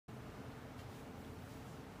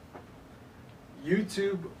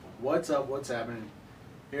YouTube, what's up, what's happening?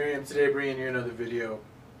 Here I am today bringing you another video,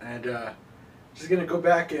 and just gonna go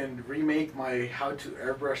back and remake my how to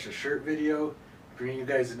airbrush a shirt video, bring you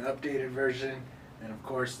guys an updated version, and of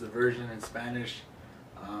course the version in Spanish.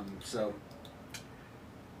 So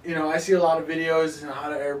you know, I see a lot of videos on how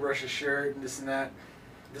to airbrush a shirt and this and that.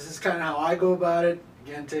 This is kind of how I go about it.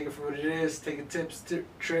 Again, take it for what it is, take it tips,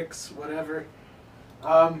 tricks, whatever.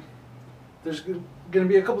 There's going to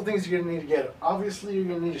be a couple things you're going to need to get. Obviously, you're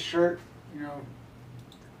going to need a shirt, you know,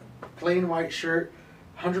 plain white shirt.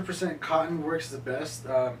 100% cotton works the best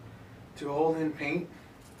to hold in paint.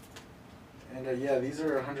 And yeah, these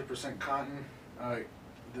are 100% cotton.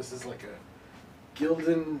 This is like a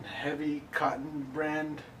Gildan heavy cotton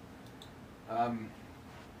brand. And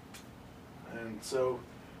so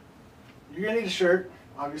you're going to need a shirt,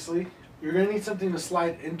 obviously. You're going to need something to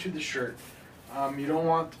slide into the shirt. You don't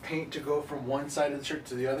want the paint to go from one side of the shirt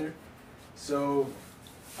to the other. So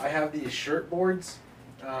I have these shirt boards,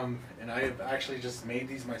 and I have actually just made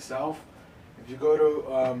these myself. If you go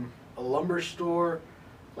to a lumber store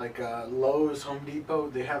like Lowe's, Home Depot,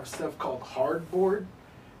 they have stuff called hardboard,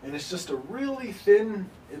 and it's just a really thin,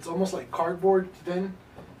 it's almost like cardboard thin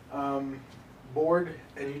board,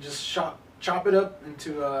 and you just chop it up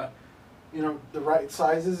into you know, the right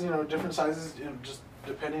sizes, you know, different sizes, you know, just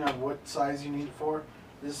depending on what size you need it for.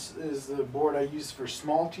 This is the board I use for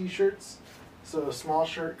small t-shirts, so a small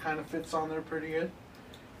shirt kind of fits on there pretty good.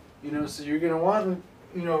 You know, so you're going to want,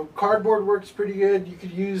 you know, cardboard works pretty good. You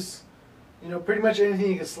could use, you know, pretty much anything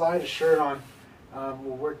you can slide a shirt on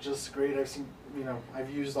will work just great. I've seen, you know, I've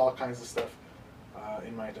used all kinds of stuff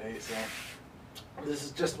in my day, so this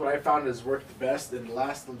is just what I found has worked the best and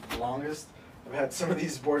lasted the longest. I've had some of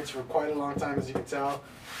these boards for quite a long time, as you can tell.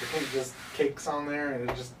 The paint just cakes on there and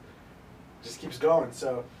it just keeps going.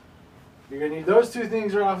 So you're going to need those two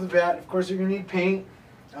things right off the bat. Of course, you're going to need paint.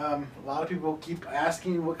 A lot of people keep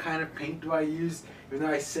asking what kind of paint do I use. Even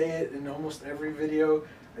though I say it in almost every video,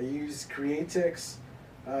 I use Createx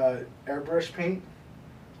airbrush paint.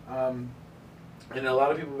 And a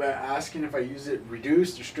lot of people are asking if I use it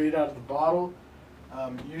reduced or straight out of the bottle.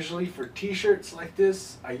 Usually for t-shirts like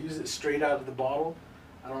this, I use it straight out of the bottle.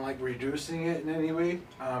 I don't like reducing it in any way,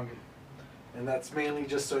 and that's mainly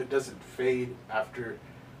just so it doesn't fade after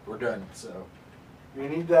we're done. So you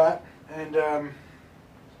need that, and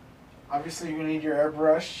obviously you're gonna need your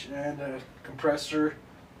airbrush and a compressor,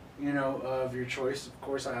 you know, of your choice. Of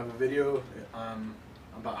course, I have a video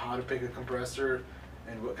about how to pick a compressor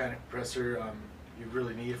and what kind of compressor you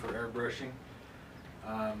really need for airbrushing.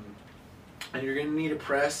 And you're going to need a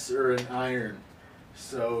press or an iron,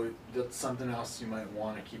 so that's something else you might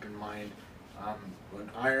want to keep in mind. An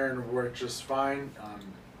iron will work just fine.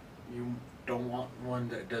 You don't want one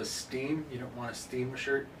that does steam. You don't want to steam a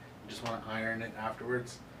shirt. You just want to iron it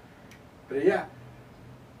afterwards. But yeah,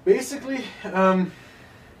 basically,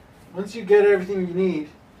 once you get everything you need,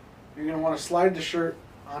 you're going to want to slide the shirt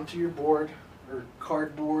onto your board or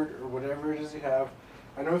cardboard or whatever it is you have.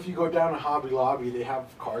 I know if you go down to Hobby Lobby, they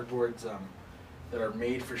have cardboards that are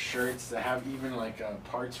made for shirts that have even like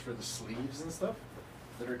parts for the sleeves and stuff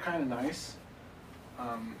that are kind of nice.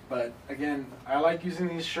 But again, I like using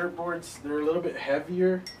these shirt boards. They're a little bit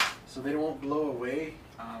heavier, so they won't blow away.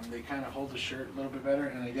 They kind of hold the shirt a little bit better,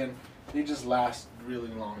 and again, they just last a really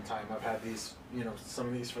long time. I've had these, you know, some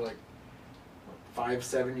of these for like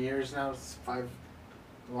 5-7 years now. It's a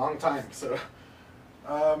long time. So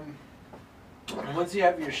and once you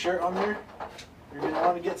have your shirt on there, you're going to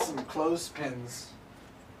want to get some clothespins.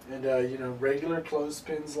 And, you know, regular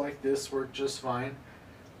clothespins like this work just fine.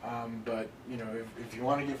 But, you know, if you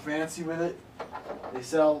want to get fancy with it, they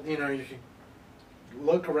sell, you know, you can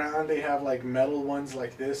look around. They have, like, metal ones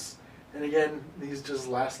like this. And, again, these just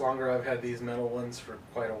last longer. I've had these metal ones for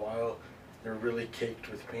quite a while. They're really caked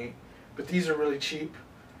with paint. But these are really cheap,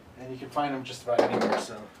 and you can find them just about anywhere.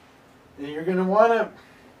 So, and you're going to want to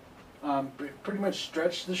pretty much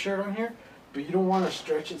stretch the shirt on here, but you don't want to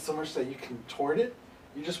stretch it so much that you contort it.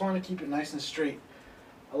 You just want to keep it nice and straight.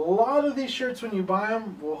 A lot of these shirts, when you buy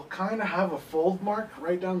them, will kind of have a fold mark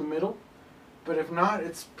right down the middle, but if not,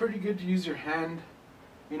 it's pretty good to use your hand,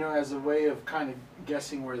 you know, as a way of kind of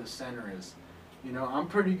guessing where the center is. You know, I'm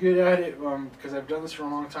pretty good at it because I've done this for a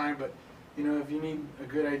long time, but you know, if you need a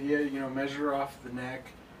good idea, you know, measure off the neck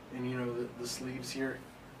and, you know, the sleeves here,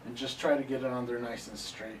 and just try to get it on there nice and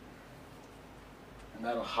straight. And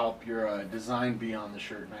that'll help your design be on the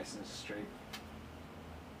shirt nice and straight.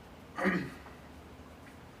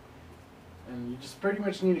 And you just pretty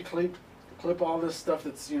much need to clip all this stuff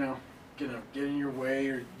that's, you know, gonna get in your way,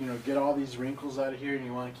 or, you know, get all these wrinkles out of here, and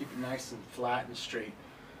you want to keep it nice and flat and straight.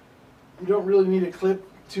 You don't really need a clip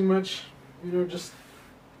too much, you know, just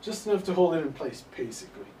enough to hold it in place,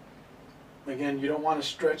 basically. Again, you don't want to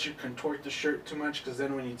stretch or contort the shirt too much, because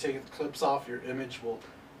then when you take the clips off, your image will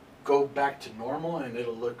go back to normal and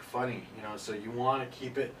it'll look funny, you know, so you want to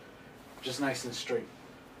keep it just nice and straight.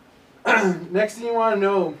 Next thing you want to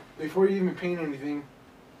know before you even paint anything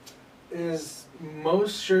is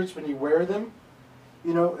most shirts, when you wear them,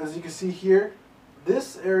 you know, as you can see here,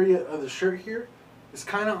 this area of the shirt here is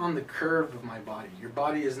kind of on the curve of my body. Your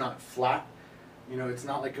body is not flat, you know, it's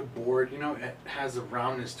not like a board, you know, it has a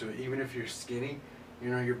roundness to it. Even if you're skinny, you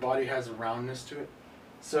know, your body has a roundness to it.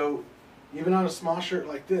 So even on a small shirt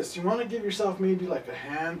like this, you want to give yourself maybe like a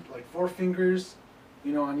hand, like 4 fingers,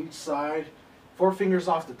 you know, on each side, 4 fingers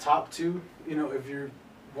off the top too. You know, if you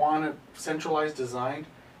want a centralized design,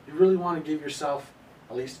 you really want to give yourself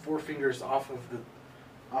at least 4 fingers off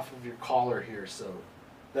of your collar here, so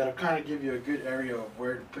that'll kind of give you a good area of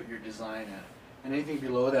where to put your design at. And anything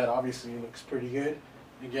below that obviously looks pretty good.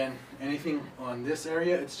 Again, anything on this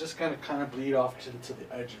area, it's just going to kind of bleed off to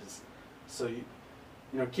the edges. So you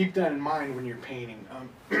know, keep that in mind when you're painting.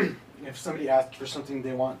 If somebody asks for something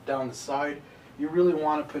they want down the side, you really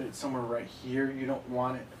want to put it somewhere right here. You don't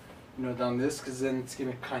want it, you know, down this, because then it's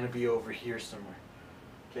going to kind of be over here somewhere.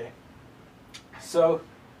 Okay. So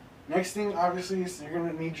next thing, obviously, is you're going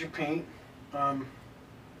to need your paint.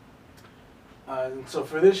 And so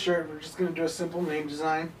for this shirt, we're just going to do a simple name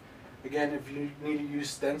design. Again, if you need to use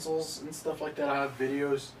stencils and stuff like that, I have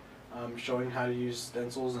videos showing how to use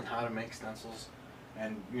stencils and how to make stencils,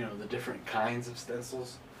 and you know, the different kinds of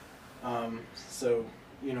stencils. So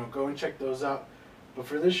you know, go and check those out. But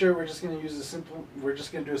for this shirt, we're just going to use we're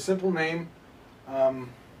just going to do a simple name, and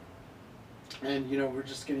you know, we're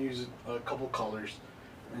just going to use a couple colors,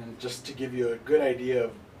 and just to give you a good idea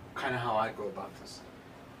of kind of how I go about this.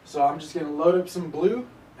 So I'm just going to load up some blue,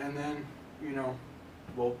 and then, you know,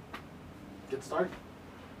 we'll get started.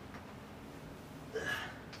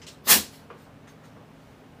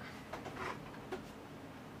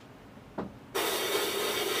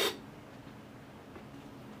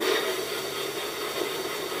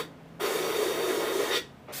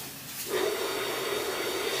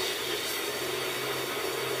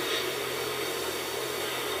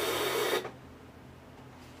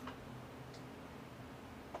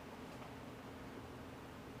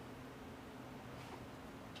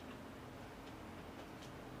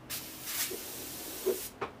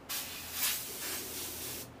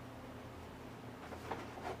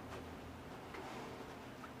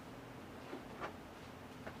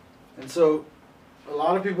 And so a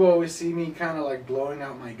lot of people always see me kind of like blowing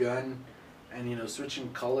out my gun and, you know,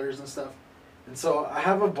 switching colors and stuff. And so I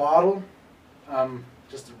have a bottle,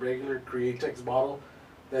 just a regular Createx bottle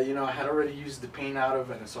that, you know, I had already used the paint out of,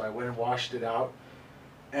 and so I went and washed it out.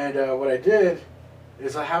 And what I did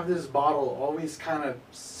is I have this bottle always kind of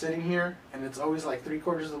sitting here, and it's always like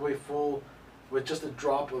 3/4 of the way full with just a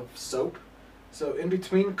drop of soap. So in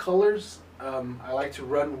between colors, I like to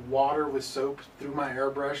run water with soap through my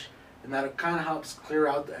airbrush, and that kind of helps clear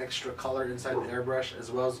out the extra color inside the airbrush, as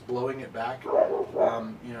well as blowing it back.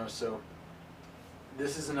 You know, so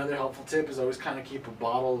this is another helpful tip, is always kind of keep a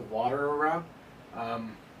bottle of water around,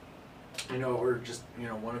 you know, or just, you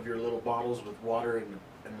know, one of your little bottles with water and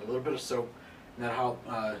a little bit of soap, and that'll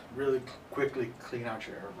help really quickly clean out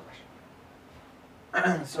your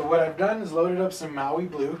airbrush. So what I've done is loaded up some Maui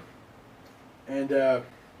blue, and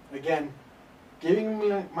again,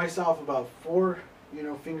 giving myself about 4, you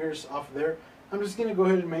know, fingers off of there. I'm just going to go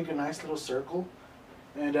ahead and make a nice little circle.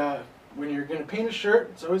 And when you're going to paint a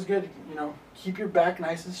shirt, it's always good, you know, keep your back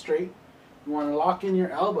nice and straight. You want to lock in your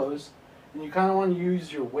elbows, and you kind of want to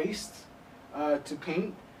use your waist to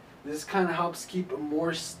paint. This kind of helps keep a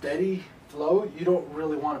more steady flow. You don't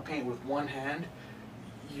really want to paint with one hand.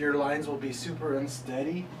 Your lines will be super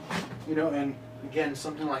unsteady, you know, and again,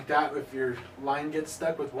 something like that, if your line gets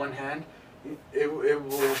stuck with one hand, it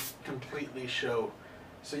will completely show.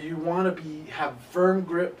 So you want to have firm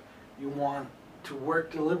grip, you want to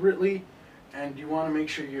work deliberately, and you want to make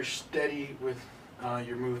sure you're steady with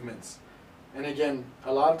your movements. And again,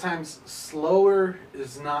 a lot of times slower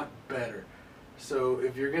is not better. So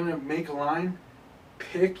if you're going to make a line,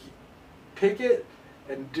 pick it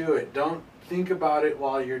and do it. Don't think about it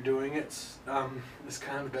while you're doing it. It's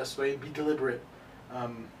kind of the best way. Be deliberate.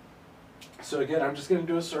 So again, I'm just going to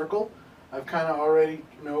do a circle. I've kind of already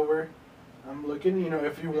know where I'm looking. You know,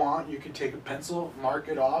 if you want, you can take a pencil, mark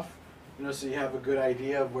it off, you know, so you have a good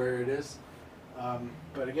idea of where it is.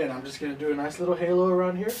 But again, I'm just going to do a nice little halo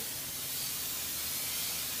around here.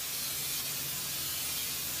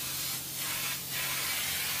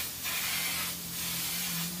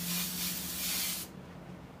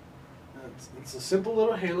 It's a simple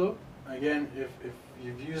little halo. Again, if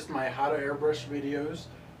you've used my how to airbrush videos,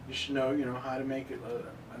 you should know, how to make it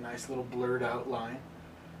a nice little blurred outline.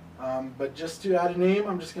 But just to add a name,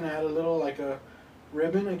 I'm just going to add a little, like a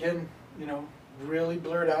ribbon. Again, really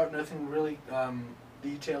blurred out, nothing really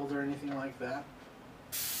detailed or anything like that.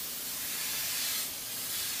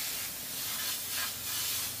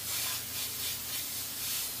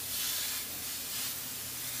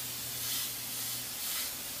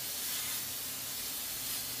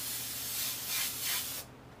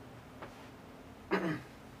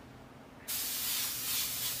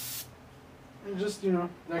 And just,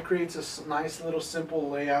 that creates a nice little simple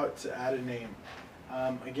layout to add a name.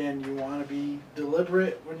 Again, you want to be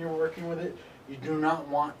deliberate when you're working with it. You do not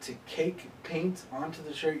want to cake paint onto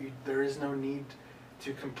the shirt. There is no need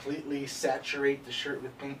to completely saturate the shirt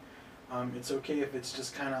with paint. It's okay if it's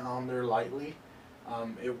just kind of on there lightly.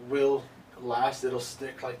 It will last, it'll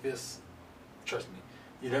stick like this. Trust me,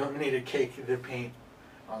 you don't need to cake the paint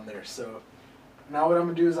on there. So now what I'm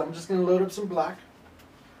going to do is I'm just going to load up some black.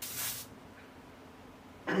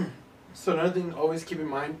 So another thing, always keep in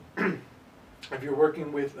mind, if you're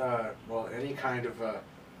working with any kind of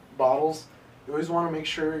bottles, you always want to make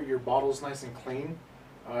sure your bottle's nice and clean.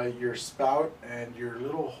 Your spout and your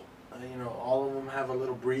little, all of them have a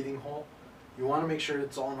little breathing hole. You want to make sure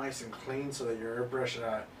it's all nice and clean so that your airbrush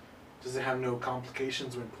doesn't have no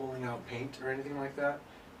complications when pulling out paint or anything like that.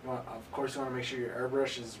 Of course, you want to make sure your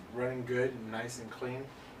airbrush is running good and nice and clean.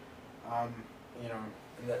 And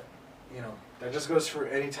that just goes for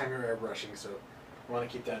any time you're airbrushing, so you want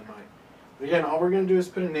to keep that in mind. But again, all we're going to do is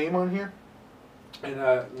put a name on here, and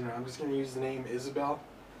I'm just going to use the name Isabel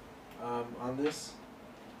on this.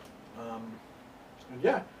 And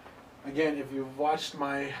yeah, again, if you've watched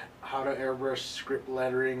my how to airbrush script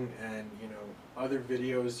lettering and other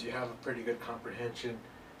videos, you have a pretty good comprehension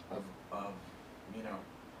of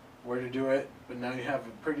where to do it. But now you have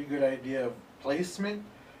a pretty good idea of placement.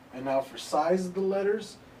 And now for size of the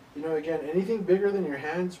letters, again, anything bigger than your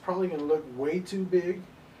hand is probably going to look way too big,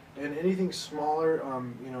 and anything smaller,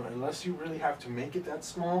 unless you really have to make it that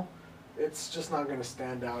small, it's just not going to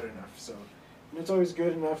stand out enough. So it's always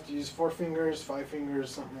good enough to use 4 fingers, 5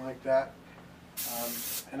 fingers, something like that.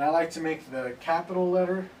 And I like to make the capital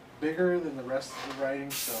letter bigger than the rest of the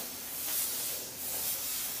writing. So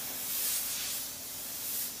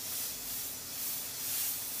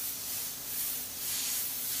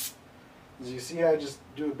as you see, I just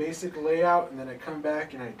do a basic layout and then I come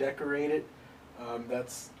back and I decorate it.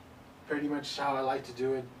 That's pretty much how I like to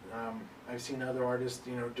do it. I've seen other artists,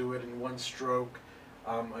 do it in one stroke.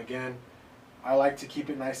 Again, I like to keep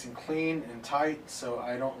it nice and clean and tight, so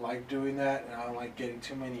I don't like doing that, and I don't like getting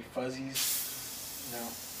too many fuzzies,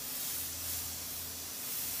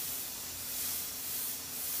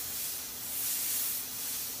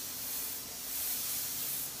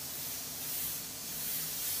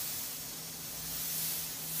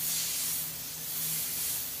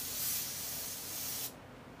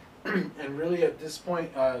 And really at this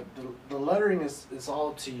point, the lettering is all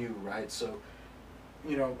up to you, right? So,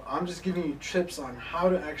 I'm just giving you tips on how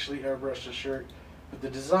to actually airbrush a shirt, but the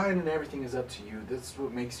design and everything is up to you. That's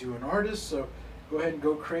what makes you an artist, so go ahead and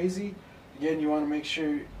go crazy. Again, you want to make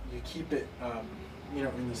sure you keep it,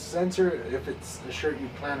 in the center. If it's a shirt you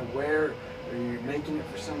plan to wear or you're making it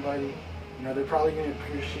for somebody, they're probably going to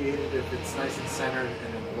appreciate it if it's nice and centered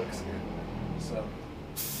and it looks good. So.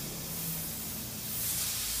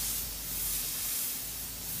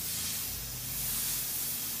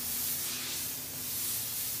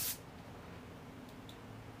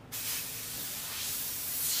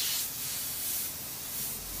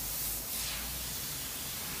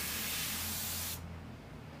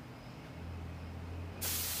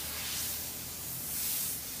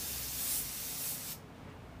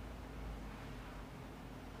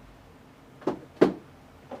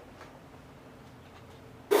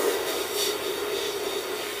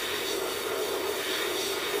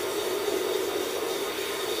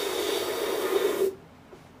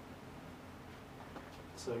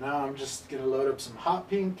 So now I'm just going to load up some hot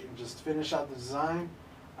pink and just finish out the design.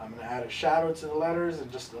 I'm going to add a shadow to the letters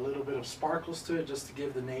and just a little bit of sparkles to it, just to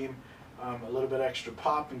give the name a little bit extra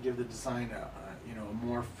pop and give the design a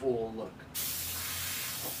more full look.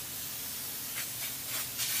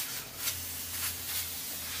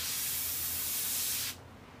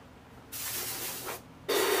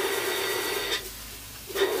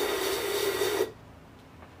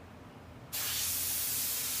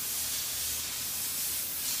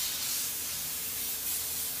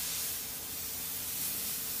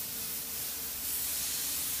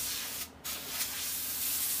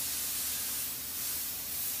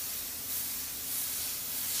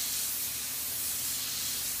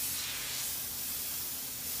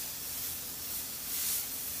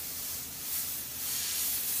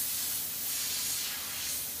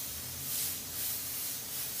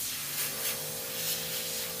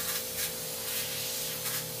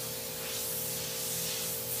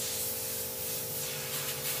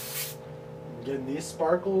 these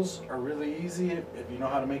sparkles are really easy. If you know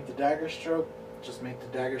how to make the dagger stroke, just make the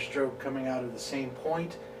dagger stroke coming out of the same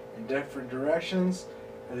point in different directions,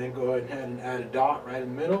 and then go ahead and add a dot right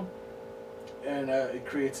in the middle, and it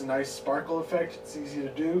creates a nice sparkle effect. It's easy to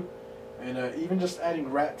do. And even just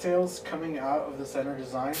adding rat tails coming out of the center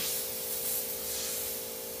design,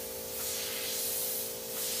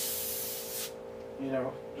 you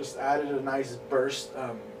know, just added a nice burst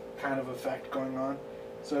kind of effect going on.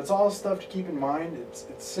 So it's all stuff to keep in mind. It's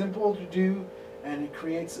simple to do, and it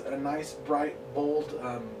creates a nice bright bold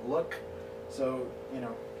look. So, you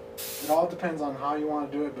know, it all depends on how you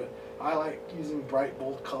want to do it, but I like using bright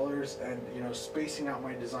bold colors and, you know, spacing out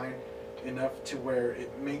my design enough to where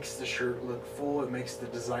it makes the shirt look full, it makes the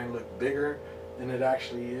design look bigger than it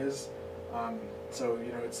actually is. So,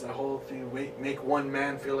 you know, it's the whole thing, make one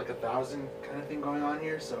man feel like 1,000 kind of thing going on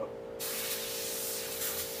here. So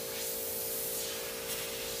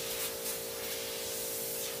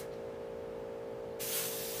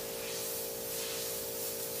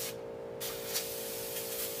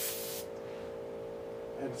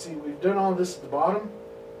and see, we've done all this at the bottom.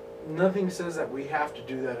 Nothing says that we have to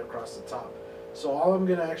do that across the top. So all I'm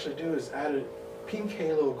going to actually do is add a pink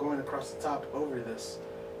halo going across the top over this,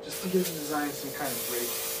 just to give the design some kind of break.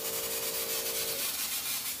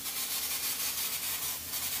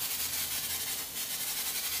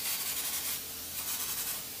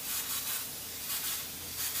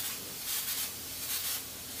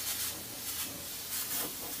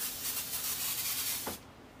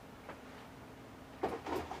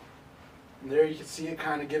 There you can see it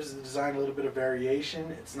kind of gives the design a little bit of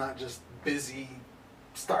variation. It's not just busy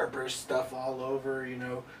starburst stuff all over, you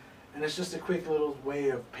know, and it's just a quick little way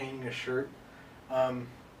of painting a shirt.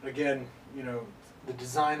 Again, you know, the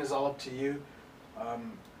design is all up to you.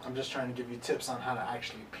 I'm just trying to give you tips on how to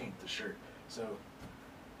actually paint the shirt. So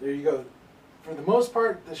there you go. For the most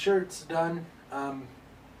part, the shirt's done,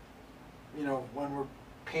 you know, when we're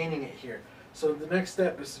painting it here. So the next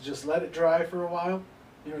step is to just let it dry for a while.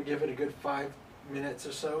 You know, give it a good 5 minutes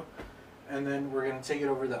or so, and then we're going to take it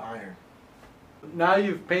over the iron. Now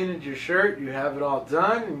you've painted your shirt, you have it all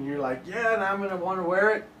done, and you're like, yeah, now I'm going to want to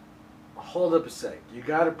wear it. Hold up a sec. You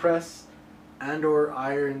got to press and or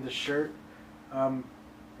iron the shirt.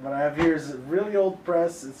 What I have here is a really old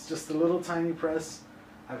press. It's just a little tiny press.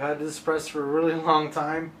 I've had this press for a really long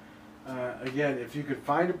time. Again, if you could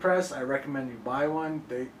find a press, I recommend you buy one.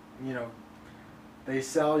 They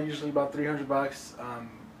sell usually about 300 bucks.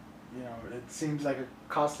 You know, it seems like a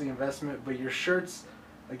costly investment, but your shirts,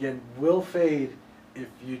 again, will fade if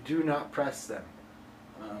you do not press them.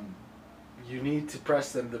 You need to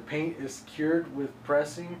press them. The paint is cured with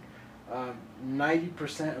pressing.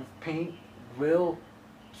 90% of paint will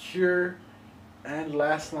cure and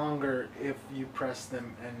last longer if you press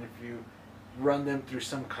them and if you run them through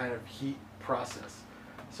some kind of heat process.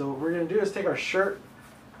 So what we're going to do is take our shirt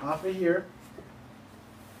off of here.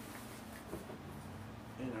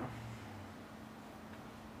 You know,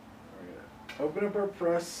 we're gonna open up our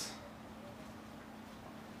press.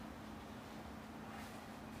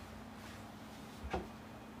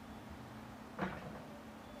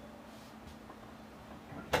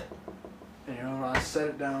 And you're gonna set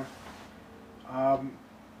it down.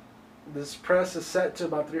 This press is set to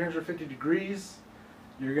about 350 degrees.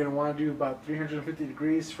 You're gonna want to do about 350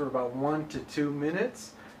 degrees for about 1 to 2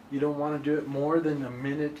 minutes. You don't want to do it more than a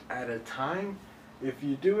minute at a time. If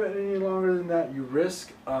you do it any longer than that, you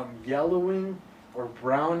risk yellowing or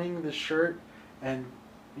browning the shirt, and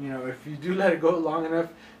you know, if you do let it go long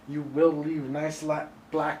enough, you will leave a nice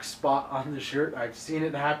black spot on the shirt. I've seen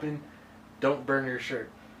it happen. Don't burn your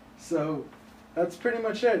shirt. So that's pretty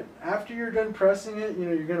much it. After you're done pressing it, you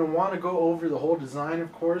know, you're going to want to go over the whole design,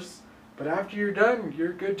 of course, but after you're done,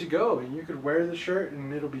 you're good to go, and you could wear the shirt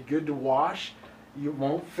and it'll be good to wash. You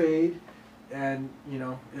won't fade, and you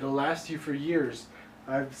know, it'll last you for years.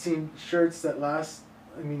 I've seen shirts that last,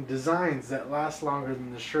 designs that last longer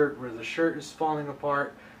than the shirt, where the shirt is falling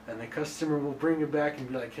apart and the customer will bring it back and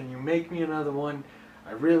be like, can you make me another one?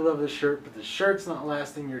 I really love this shirt, but the shirt's not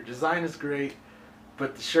lasting. Your design is great,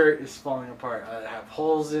 but the shirt is falling apart. I have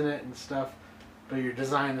holes in it and stuff, but your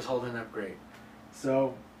design is holding up great.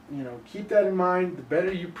 So, you know, keep that in mind. The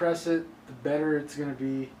better you press it, the better it's going to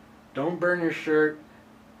be. Don't burn your shirt,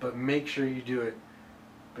 but make sure you do it.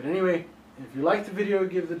 But anyway, if you like the video,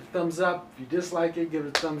 give it a thumbs up. If you dislike it, give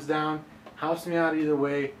it a thumbs down. Helps me out either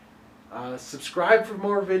way. Subscribe for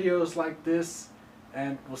more videos like this,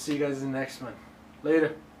 and we'll see you guys in the next one.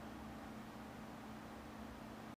 Later.